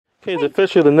Okay, it's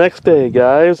officially the next day,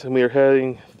 guys, and we are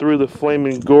heading through the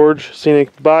Flaming Gorge Scenic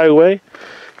Byway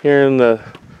here in the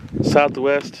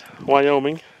southwest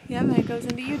Wyoming. Yeah, and it goes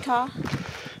into Utah.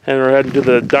 And we're heading to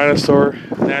the Dinosaur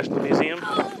National Museum.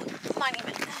 Oh,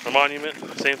 monument. The monument,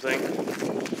 same thing.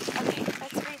 Okay,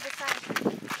 let's read the sign.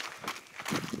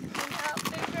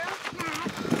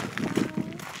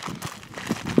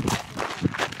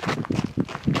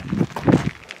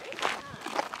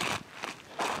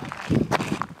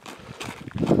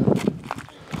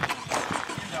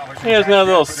 Here's another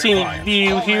little scenic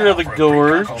view here of the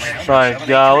gorge. By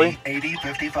golly.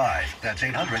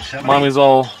 Mommy's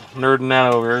all nerding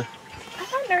out over here. I'm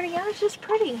not nerding out, it's just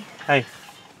pretty. Hey,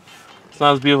 it's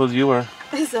not as beautiful as you are.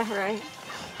 Is that right?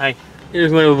 Hey,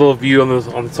 here's another little view on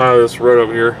the side of this road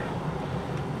over here.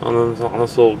 On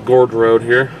this little gorge road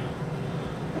here.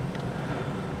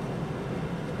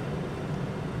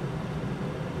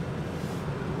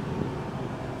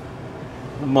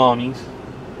 The mommies.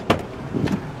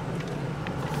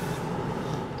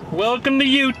 Welcome to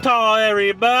Utah,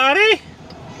 everybody!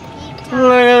 Look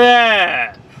at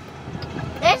that!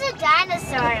 There's a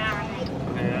dinosaur on it.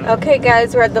 Yeah. Okay,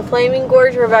 guys, we're at the Flaming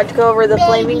Gorge. We're about to go over the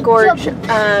Flaming Gorge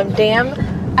Dam.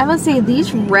 I must say,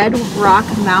 these red rock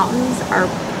mountains are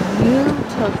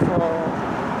beautiful.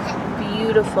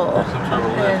 Beautiful.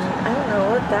 And I don't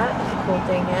know what that cool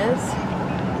thing is.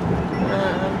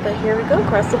 But here we go,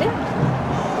 across the dam.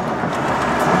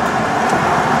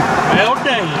 Well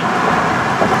dang!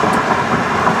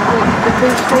 The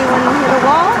fish say when you hit a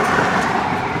wall.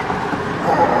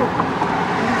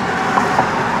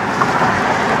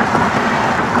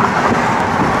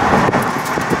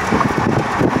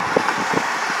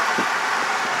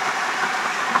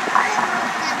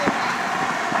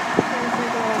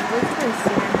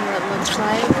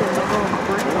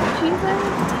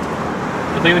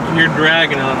 The thing that you hear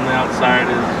dragging on the outside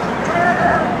is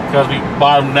because we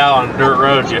bottomed out on a dirt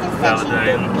road the other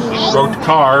day and broke the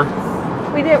car.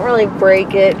 We didn't really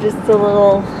break it, just a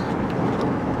little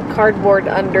cardboard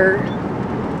under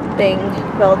thing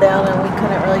fell down and we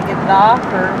couldn't really get it off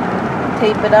or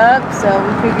tape it up, so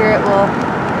we figure it will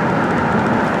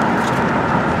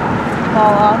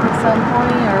fall off at some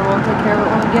point or we'll take care of it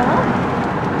when we get home.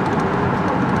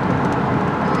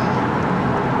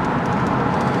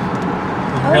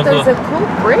 Oh, there's a cool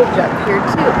bridge up here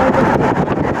too. Oh, look at that.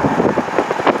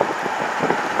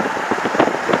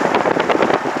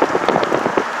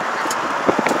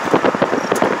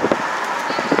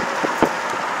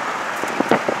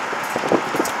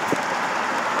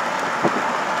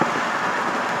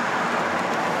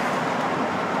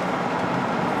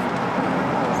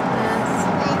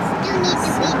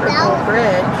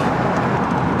 Bridge.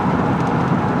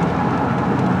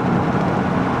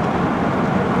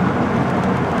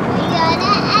 We got an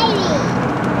 80.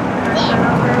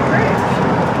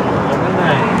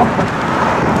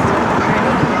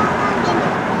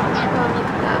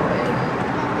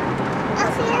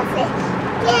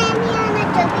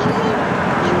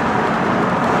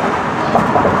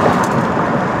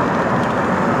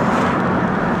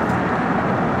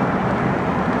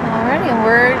 Alrighty, and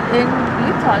we're in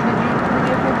Utah. Did you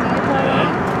get the Utah?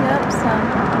 Yep, so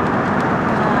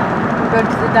we'll go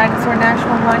to the Dinosaur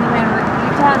National Monument in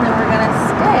Utah, and then we're going to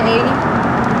stay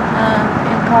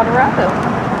in Colorado.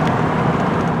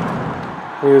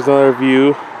 Here's another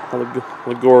view of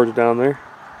the gorge down there.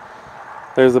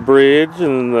 There's the bridge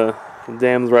and the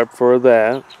dam's right before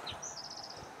that.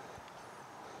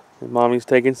 And mommy's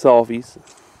taking selfies.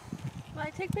 Well, I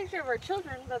take pictures of our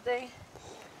children, but they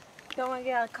don't want to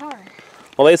get out of the car.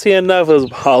 Well, they see enough of this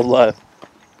wildlife.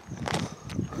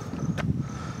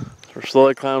 We're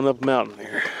slowly climbing up a mountain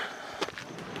here.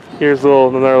 Here's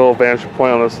another little vantage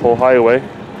point on this whole highway.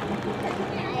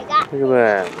 Look at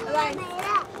that.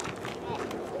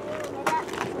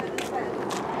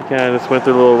 Okay, I just went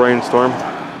through a little rainstorm.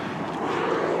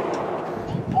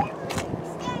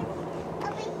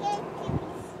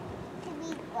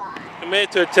 We made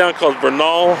it to a town called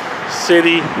Vernal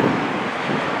City,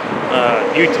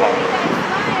 Utah.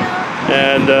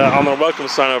 And on the welcome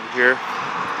sign over here,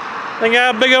 they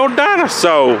got a big old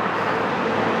dinosaur.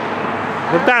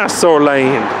 The dinosaur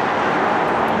land.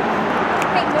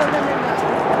 Hey, no.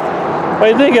 What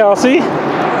do you think, Elsie?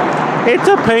 It's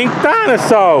a pink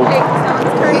dinosaur. Hey,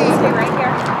 someone's turning to stay right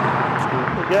here.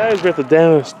 Hey guys, we're at the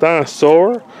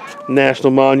Dinosaur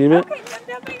National Monument. Okay, jump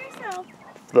down by yourself.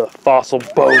 The fossil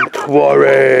bone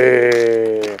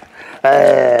quarry.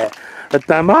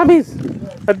 Mommy's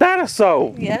a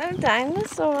dinosaur. Yeah,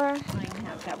 dinosaur.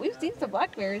 We've seen some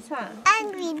blackberries, huh?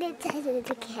 I'm reading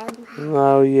the camera.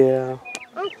 Oh yeah.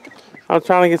 I'm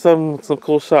trying to get some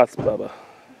cool shots, Bubba.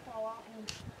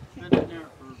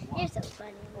 You're so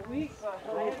funny.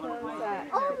 Oh my god.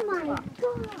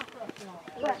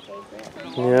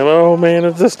 Yeah, oh man,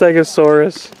 it's a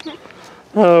Stegosaurus.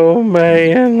 Oh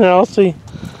man, Elsie.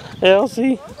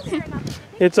 Elsie.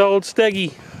 It's old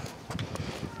Steggy.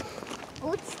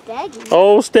 Old Steggy.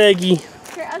 Old Steggy.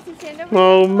 Here, Elsie, stand over.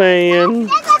 Oh man.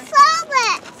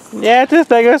 Stegosaurus. Yeah, it's a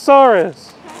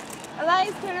Stegosaurus.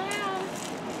 Elias, turn around.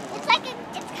 It's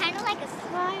kind of like a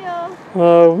Smile.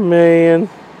 Oh man.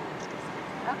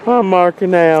 I'm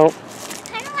marking out. It's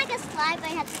kind of like a slide,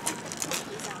 but it has to put the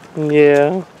cookies on.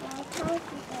 Yeah.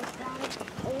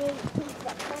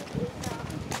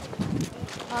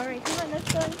 All right, come on,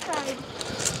 let's go inside.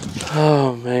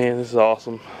 Oh man, this is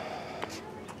awesome.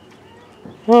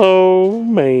 Oh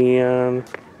man.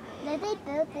 Did they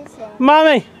build this in?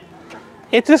 Mommy,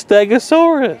 it's a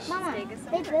Stegosaurus. Mama,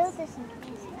 they built this in.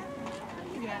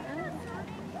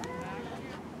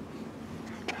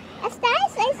 It's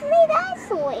nice, actually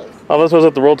dinosaurs. Oh, this was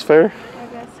at the World's Fair? I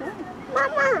guess so.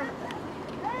 Mama.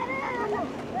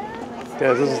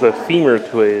 Guys, this is the femur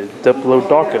to a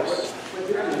Diplodocus.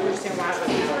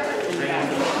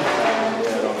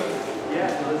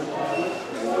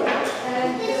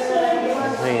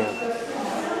 Man.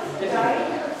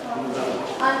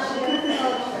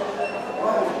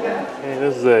 Okay,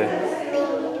 this is a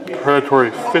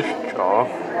predatory fish jaw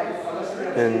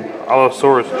and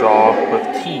Allosaurus jaw with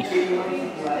teeth.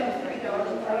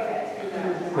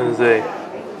 This is a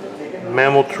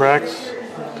mammal tracks,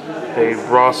 a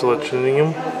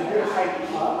Brachylichinium.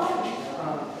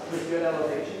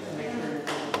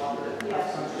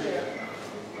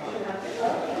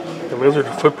 The lizard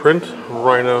footprint,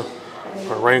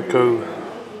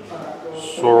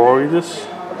 Rhynchosauroides.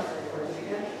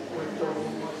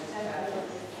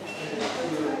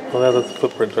 Well, that's the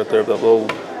footprint right there of that little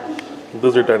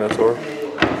lizard dinosaur.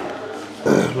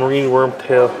 Marine worm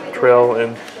trail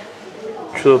and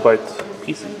trilobite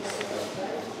pieces.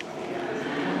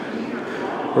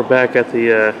 We're back at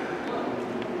the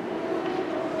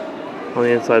on the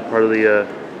inside part of the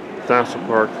dinosaur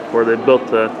park where they built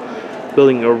the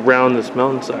building around this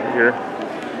mountainside here.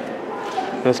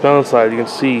 On this mountainside, you can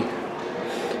see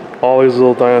all these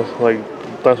little dinosaur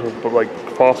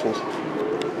fossils.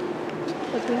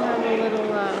 Look, we have a little,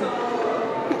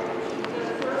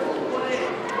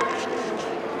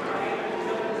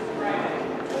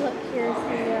 look, here's the,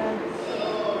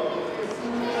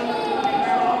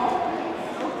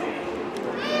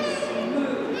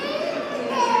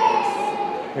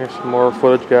 Here's some more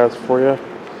footage, guys, for you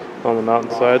on the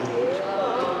mountainside.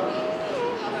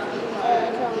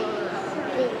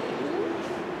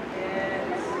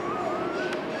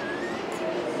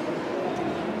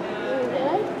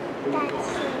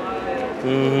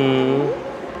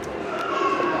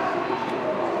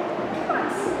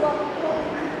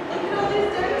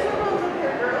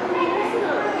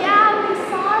 Yeah, we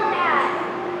saw that.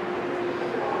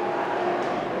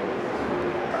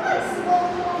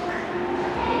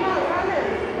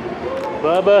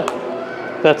 Bubba,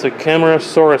 that's a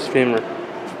Camarasaurus femur.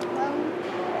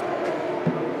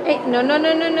 hey, no,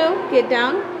 get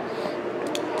down.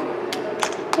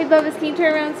 Hey, Bubba, can you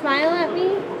turn around and smile at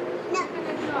me?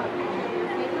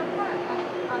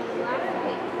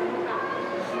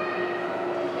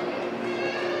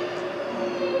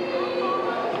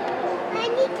 I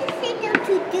need to sit down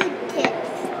to do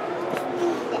tips.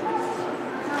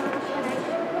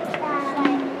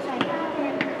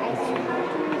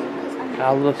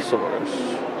 Allosaurus.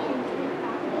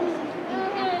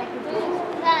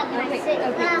 Okay,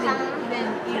 then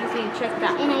you just need to check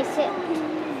that. And I sit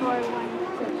for one.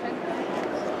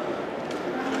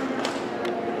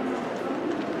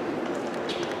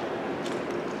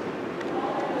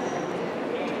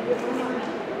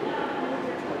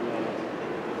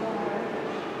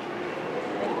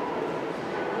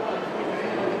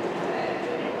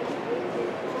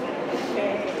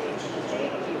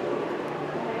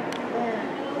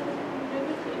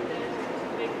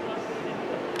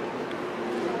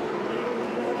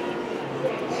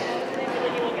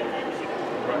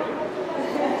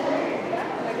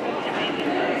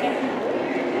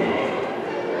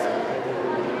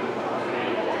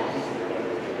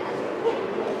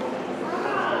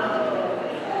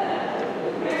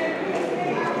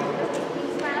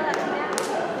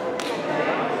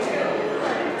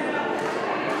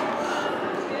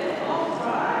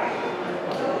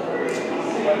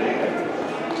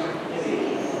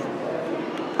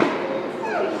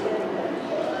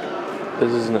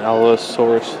 This is an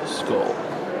Allosaurus skull.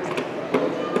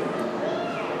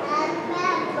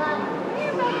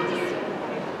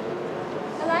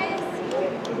 Elias,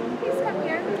 please come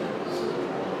here.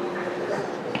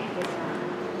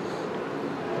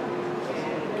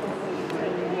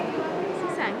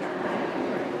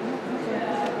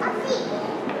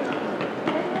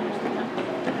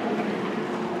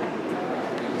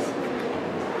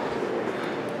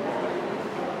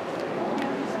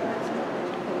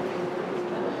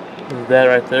 That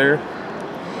right there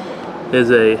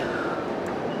is a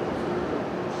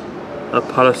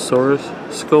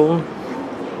Apatosaurus skull.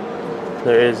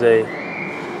 There is a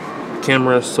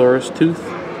Camarasaurus tooth,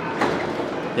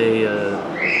 a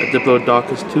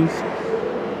Diplodocus tooth,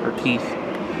 or teeth,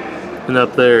 and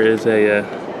up there is a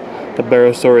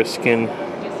Barosaurus skin.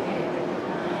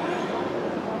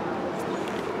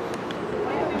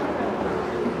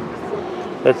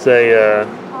 That's a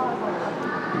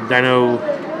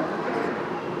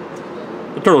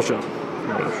turtle shell.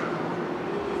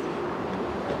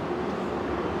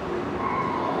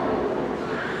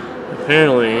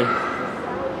 Apparently,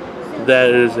 that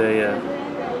is a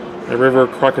river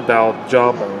crocodile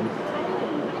jawbone.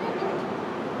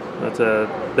 That's a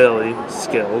belly,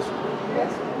 scales.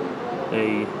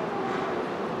 A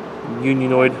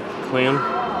unioid clam.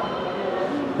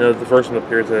 No, the first one up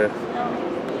here is a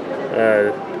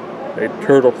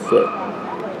turtle foot.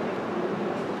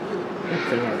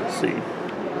 Let's see.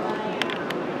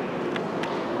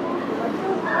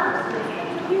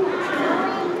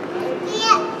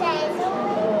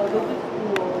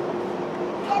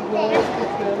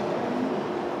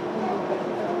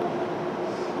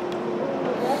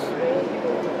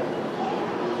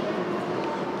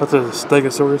 That's a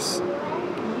Stegosaurus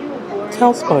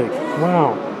tail spike.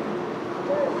 Wow.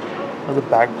 That's a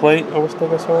back plate of a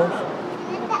Stegosaurus.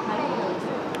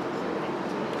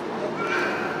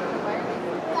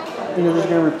 And you're just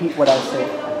going to repeat what I say.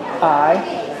 I.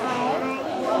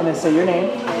 And then say your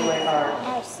name.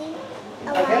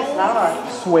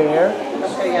 Swear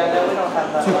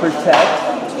to protect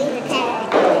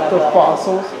the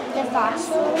fossils,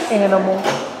 animals,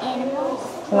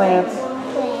 plants,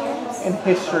 and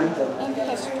history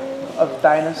of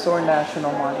Dinosaur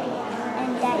National Monument.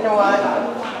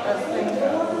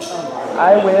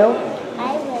 I will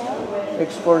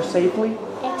explore safely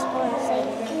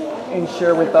and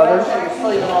share with others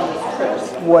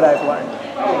what I've learned.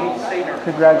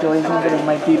 Congratulations, it is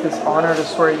my deepest honor to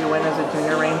swear you in as a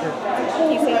junior ranger.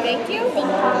 Can you say thank you?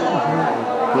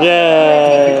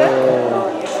 Yeah.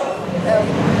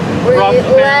 We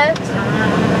left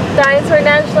Dinosaur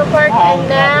National Park and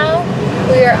now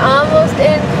we are almost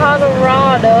in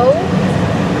Colorado.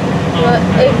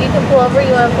 If you can pull over,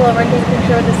 you want to pull over and take a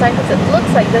picture with the sign because it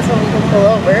looks like this one we can pull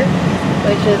over,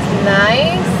 which is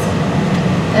nice.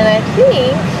 And I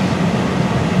think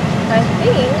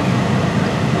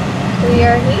we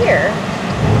are here.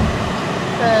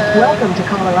 Welcome to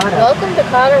Colorado. Welcome to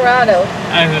Colorado.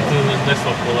 I have to do the next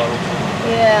one pull over.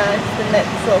 Yeah, it's the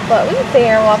next little spot. We can stay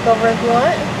here and walk over if you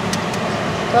want.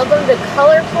 Welcome to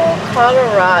colorful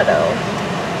Colorado.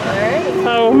 Alright.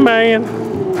 Oh man.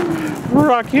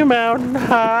 Rocky Mountain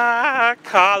High,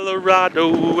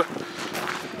 Colorado.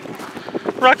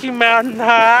 Rocky Mountain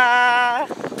High.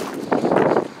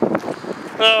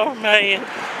 Oh man.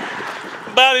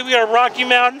 Buddy, we are Rocky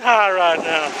Mountain High right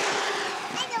now.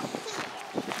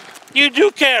 You do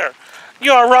care.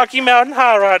 You are Rocky Mountain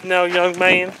High right now, young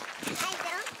man.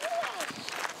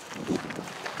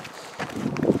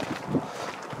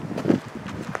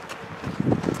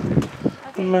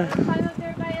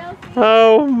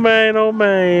 Oh man, oh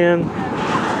man.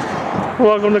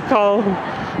 Welcome to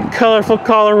colorful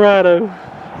Colorado.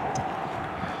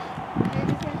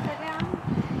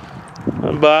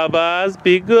 Bye-byes,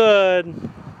 be good.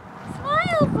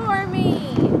 Smile for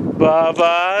me.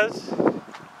 Bye-byes.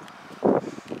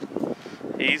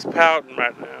 He's pouting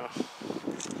right now.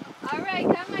 Alright,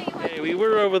 come on. Hey, we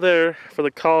were over there for the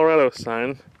Colorado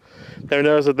sign. They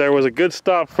noticed that there was a good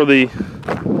stop for the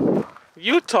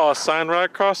Utah sign right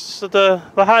across the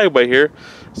highway here.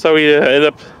 So we ended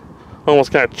up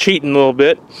almost kind of cheating a little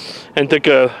bit and took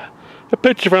a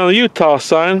picture from the Utah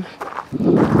sign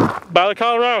by the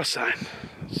Colorado sign.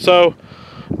 So,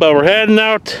 but we're heading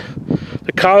out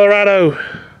to Colorado.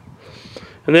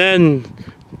 And then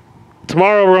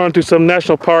tomorrow we're going to some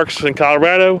national parks in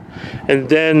Colorado. And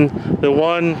then the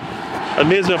one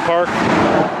amusement park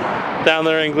down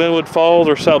there in Glenwood Falls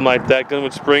or something like that,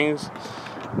 Glenwood Springs.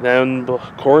 Then,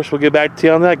 of course, we'll get back to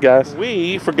you on that, guys.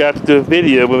 We forgot to do a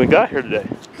video when we got here today.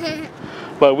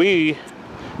 But we,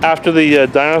 after the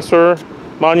Dinosaur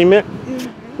Monument,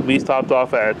 we stopped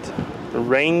off at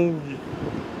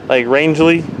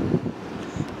Rangeley,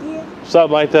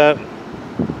 something like that,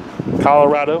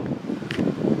 Colorado.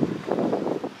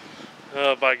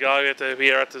 Oh, by God, we have to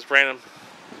be at this random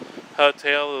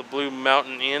hotel, the Blue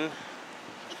Mountain Inn.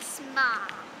 It's small.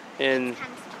 In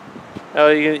oh,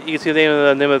 you can see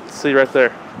the name of the city right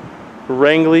there,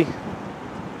 Rangeley,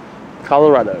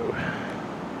 Colorado.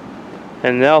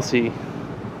 And Elsie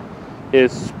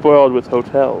is spoiled with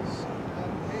hotels.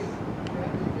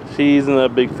 She isn't a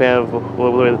big fan of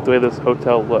the way this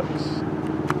hotel looks.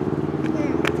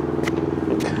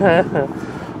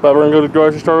 But we're gonna go to the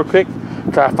grocery store real quick.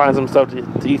 Try to find some stuff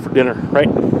to eat for dinner, right?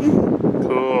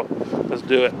 Cool. Let's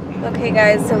do it. Okay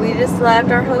guys, so we just left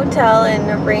our hotel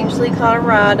in Rangeley,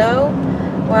 Colorado.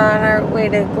 We're on our way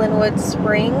to Glenwood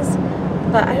Springs.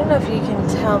 But I don't know if you can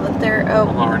tell that there, oh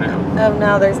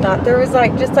no, there's not. There was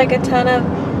like just like a ton of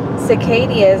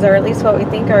cicadas, or at least what we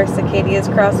think are cicadas,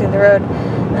 crossing the road.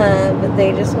 But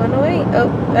they just went away. Oh,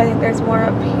 I think there's more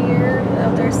up here.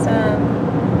 Oh, there's some.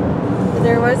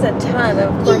 There was a ton.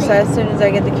 Of course, as soon as I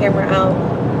get the camera out,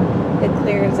 it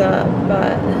clears up.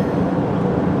 But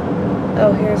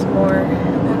oh, here's more. I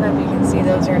don't know if you can see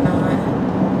those or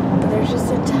not. But there's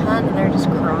just a ton, and they're just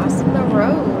crossing the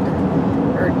road,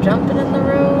 or jumping in the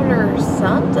road, or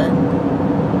something.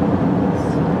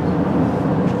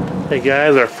 Hey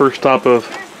guys, our first stop of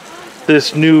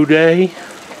this new day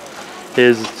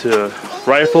is to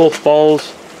Rifle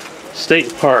Falls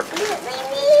State Park.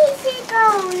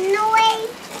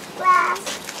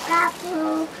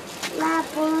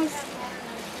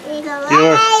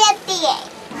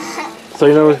 So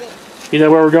you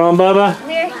know where we're going, Bubba?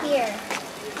 We're here.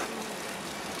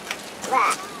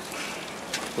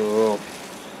 Cool.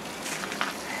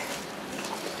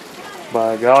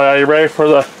 By golly, are you ready for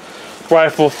the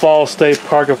Rifle Falls State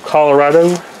Park of Colorado?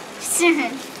 Let's do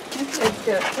it.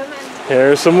 Come on.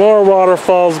 Here's some more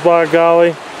waterfalls, by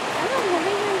golly.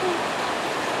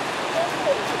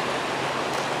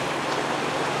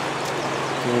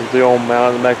 There's the old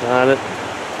mountain back behind it.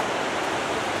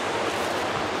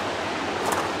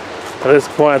 At this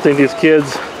point, I think these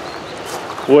kids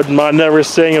wouldn't mind never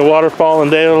seeing a waterfall in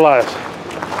their life.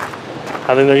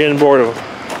 I think they're getting bored of them.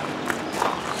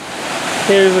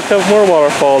 Here's a couple more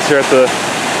waterfalls here at the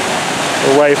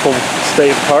Rifle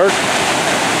State Park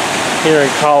here in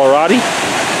Colorado.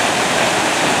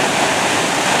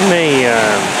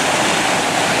 Man,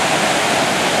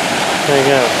 they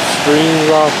got streams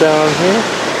off down here.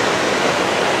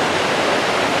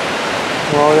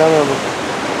 Well, down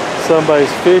there,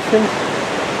 somebody's fishing.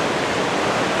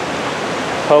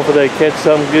 Hopefully they catch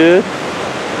something good.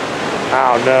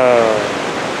 Oh no.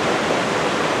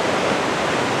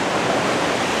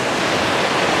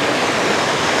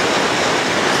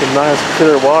 Some nice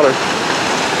clear water.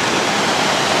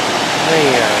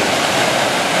 Man.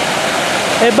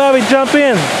 Hey Bobby, jump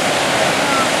in.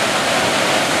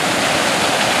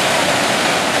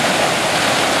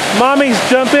 Mommies,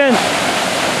 jump in.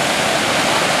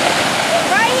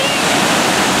 Right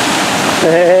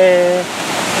here. Hey,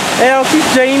 Elsie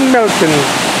Jane Milton,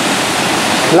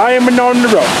 climbing on the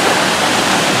rock.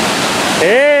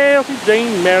 Elsie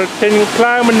Jane Milton,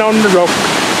 climbing on the rock,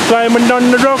 climbing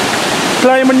on the rock,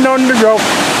 climbing on the rock.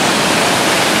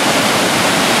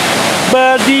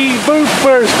 Buddy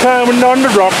Boopers climbing on the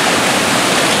rock,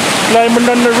 climbing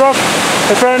on the rock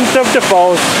in front of the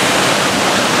falls.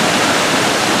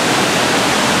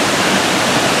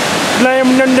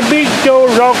 Climbing on the big old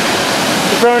rock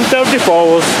in front of the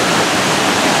falls.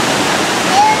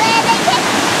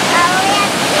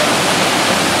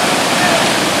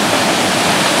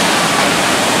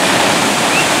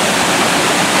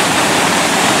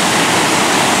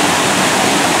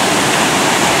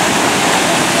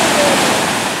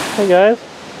 Hey guys,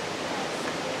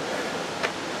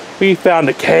 we found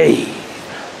a cave.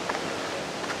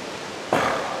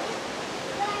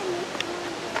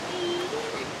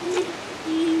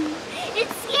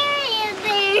 It's scary in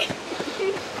there.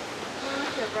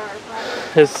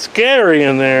 It's scary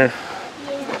in there.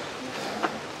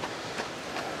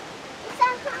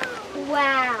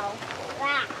 Wow.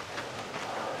 Wow.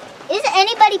 Isn't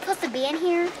anybody supposed to be in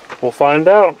here? We'll find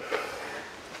out.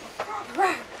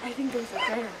 I think there's a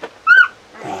bear.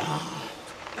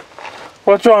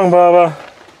 What's wrong, Baba?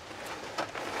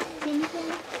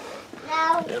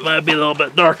 No. It might be a little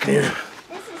bit dark in here.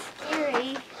 This is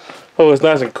scary. Oh, it's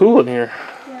nice and cool in here.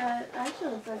 Yeah,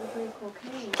 actually looks like a pretty cool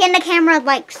cave. Can the camera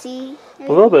like see? A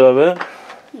little bit of it.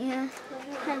 Yeah.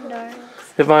 Kind of dark.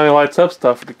 If I lights up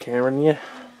stuff with the camera, and yeah.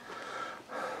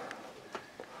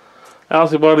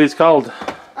 Elsie, what are these called?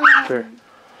 Sure. Do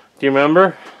you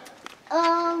remember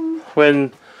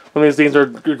when these things are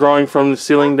growing from the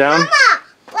ceiling down? Mama,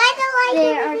 why the light?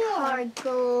 They are called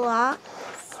blocks.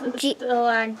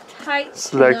 Stalactites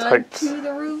Stalactites. to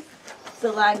the roof.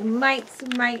 Stalagmites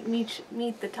might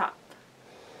meet the top.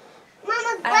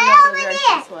 Mama, I go don't know over the rest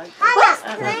there. of this one. Mama, I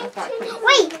don't know if that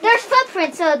fits. wait, there's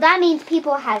footprints, so that means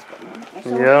people has been in here. So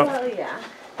Yeah. Oh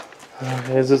yeah.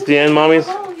 Okay, is this the end, mommies?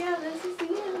 Oh yeah, this is the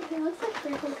end. It looks like a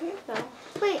pretty cool cave though.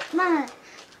 wait, Mama,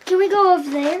 can we go over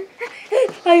there?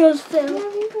 I almost fell.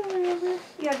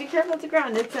 Yeah, be careful with the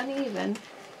ground. It's uneven.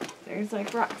 There's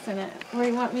like rocks in it. Where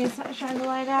you want me to shine the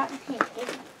light at?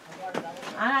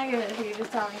 I'm not giving it to you.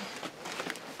 Just tell me.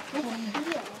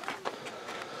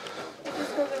 It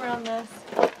just goes around this.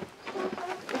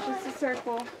 It's just a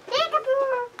circle.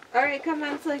 Alright, come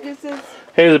on, Slay Gooses.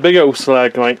 Hey, there's a big old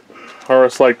stalagmite. Or a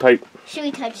stalactite. Should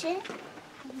we touch it?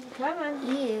 Come on.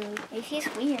 Ew, it feels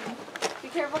weird. Be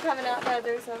careful coming out the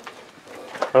other side.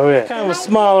 Oh yeah. Kind of a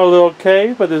smaller little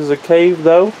cave, but this is a cave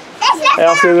though.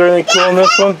 Elsie, is there anything cool in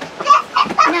this one?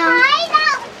 No.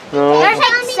 No. There's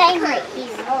like the same right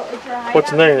here. Oh, it's your hideout.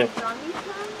 What's in there? Maybe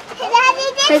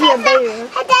a bigger.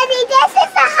 Daddy, this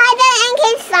is the hideout in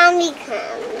case zombie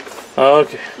comes.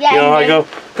 Okay. Yeah, you know how I you go?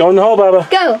 Go in the hole, Baba.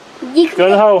 Go. Go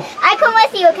in the hole. I come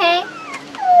with you, okay?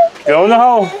 Go in the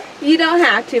hole. You don't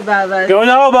have to, Bubba. Go in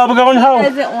the hole, Baba. Go in the He hole.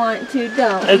 doesn't want to.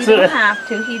 Don't. It's You don't a- have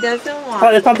to. He doesn't Oh,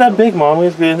 want it's not that big, Mom.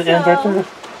 It's in right there.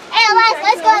 Hey,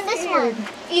 let's go on this one.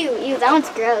 Ew, that one's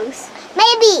gross.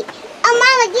 Maybe. Oh,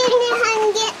 Mama, give me a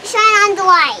hand and shine on the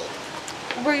light.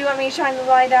 Where you want me to shine the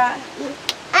light at?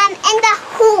 In the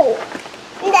hole.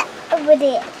 Over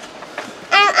there.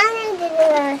 I'm gonna do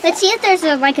this. Let's see if there's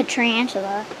like a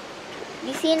tarantula. Do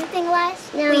you see anything,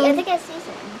 Les? No. Wait, I think I see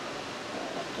something.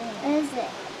 What is it?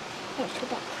 Hey, go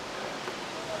back.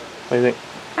 What do you think?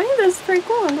 I think that's pretty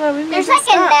cool. I'm glad we made There's this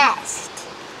like a stop. nest.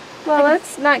 Well,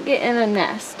 let's not get in a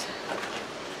nest.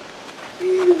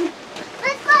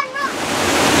 Let's go and look.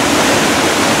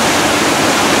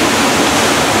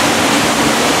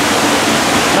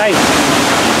 Hey.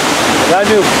 What do I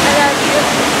do? I got you.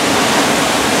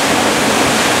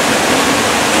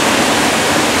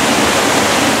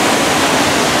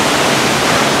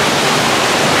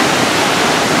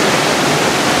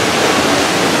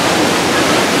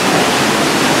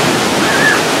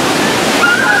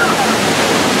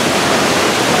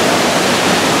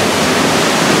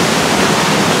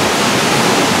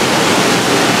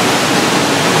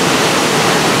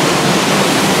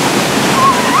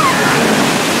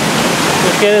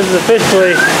 This kid is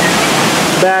officially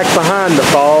back behind the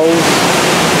falls.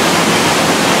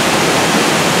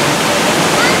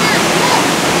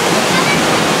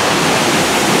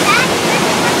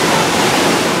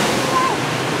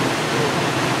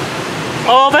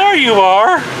 Oh, there you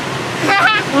are.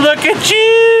 Look at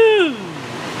you.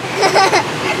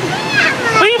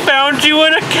 We found you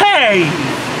in a cave.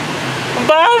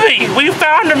 Bobby, we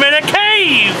found him in a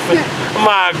cave.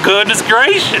 My goodness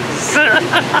gracious.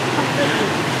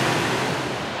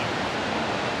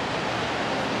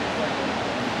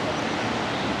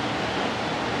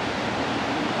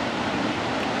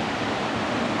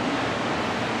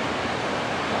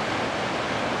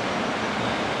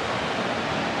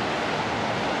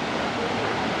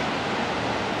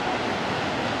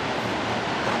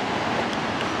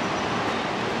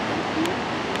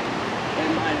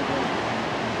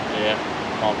 Yeah,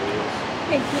 probably is.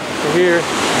 We're here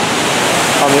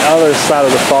on the other side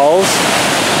of the falls.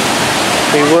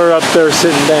 We were up there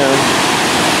sitting down.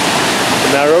 But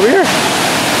now we're over here.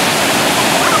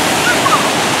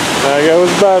 There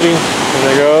goes Bubby. And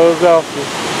there goes Elsie.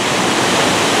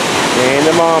 And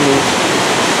the mommy.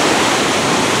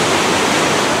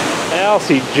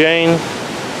 Elsie, Jane.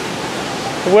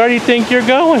 Where do you think you're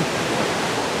going?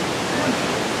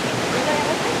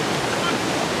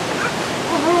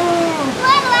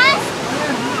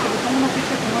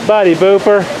 Buddy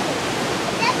Booper.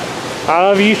 I don't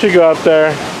know if you should go up there.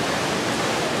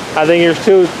 I think you're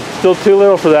still too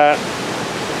little for that.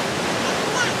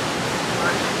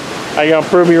 Are you gonna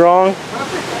prove me wrong?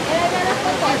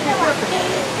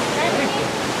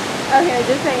 Okay,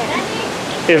 just say it.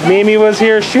 If Mimi was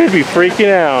here, she'd be freaking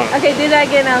out. Okay, do that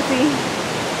again, Elsie.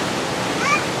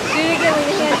 Do it again with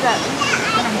your hands up.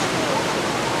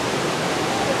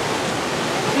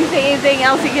 You say anything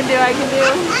Elsie can do, I can do.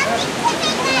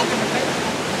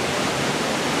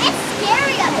 It's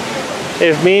scary up here.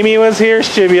 If Mimi was here,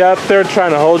 she'd be up there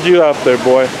trying to hold you up there,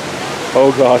 boy.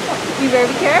 Oh God. You better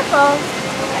be careful.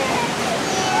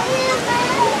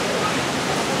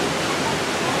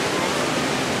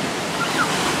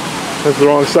 That's the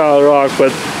wrong side of the rock,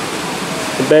 but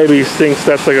the baby thinks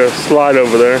that's like a slide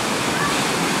over there.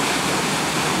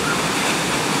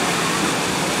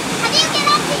 How do you get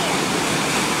up here?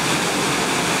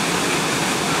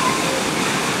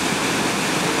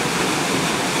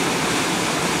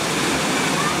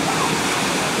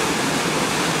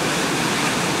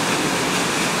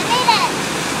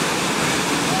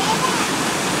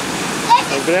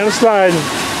 Go down the slide.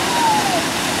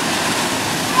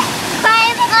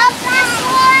 Climb up the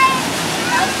slide.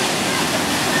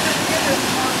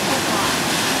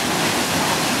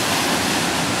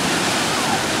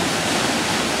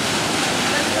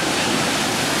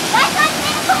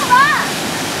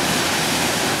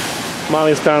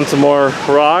 finally found some more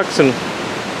rocks and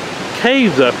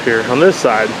caves up here on this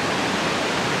side.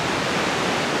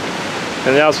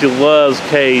 And now she loves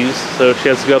caves, so she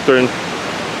has to go up there and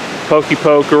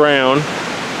poke around.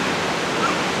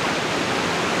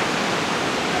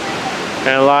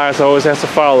 And Elias always has to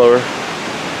follow her.